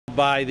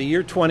By the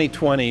year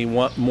 2020,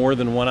 more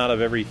than 1 out of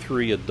every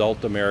 3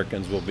 adult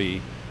Americans will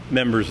be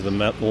members of the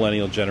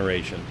millennial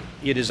generation.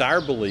 It is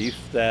our belief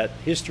that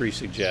history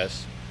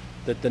suggests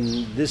that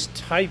this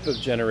type of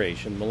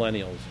generation,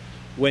 millennials,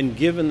 when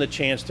given the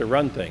chance to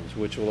run things,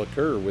 which will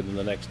occur within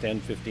the next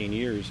 10, 15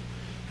 years,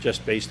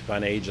 just based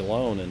upon age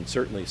alone and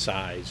certainly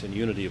size and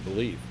unity of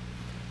belief,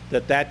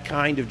 that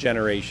kind of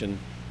generation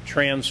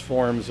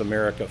transforms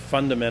America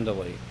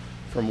fundamentally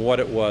from what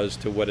it was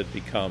to what it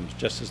becomes,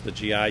 just as the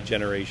GI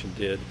generation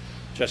did,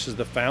 just as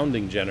the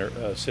founding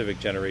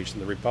civic generation,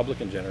 the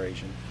Republican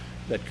generation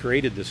that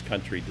created this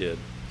country did.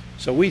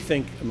 So we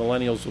think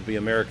millennials will be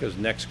America's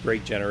next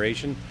great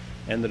generation,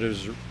 and that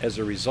as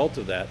a result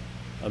of that,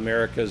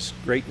 America's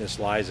greatness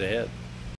lies ahead.